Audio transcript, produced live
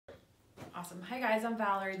Awesome. Hi guys, I'm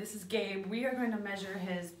Valerie. This is Gabe. We are going to measure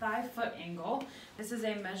his thigh-foot angle. This is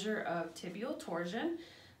a measure of tibial torsion,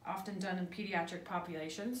 often done in pediatric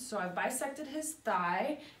populations. So I've bisected his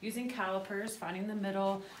thigh using calipers, finding the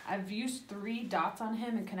middle. I've used 3 dots on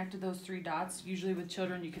him and connected those 3 dots. Usually with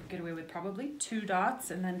children you could get away with probably 2 dots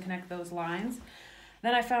and then connect those lines.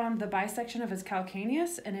 Then I found the bisection of his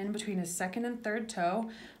calcaneus and in between his 2nd and 3rd toe,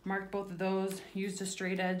 marked both of those, used a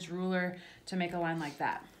straight edge ruler to make a line like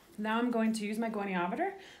that. Now I'm going to use my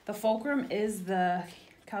goniometer. The fulcrum is the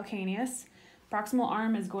calcaneus. Proximal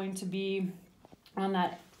arm is going to be on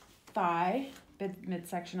that thigh,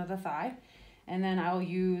 midsection of the thigh. And then I'll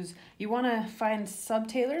use, you want to find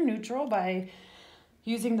subtalar neutral by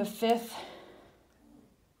using the 5th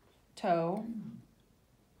toe.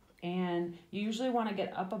 And you usually want to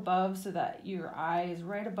get up above so that your eye is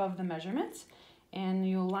right above the measurements. And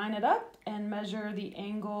you'll line it up and measure the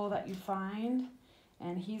angle that you find.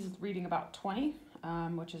 And he's reading about 20,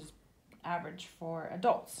 which is average for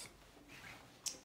adults.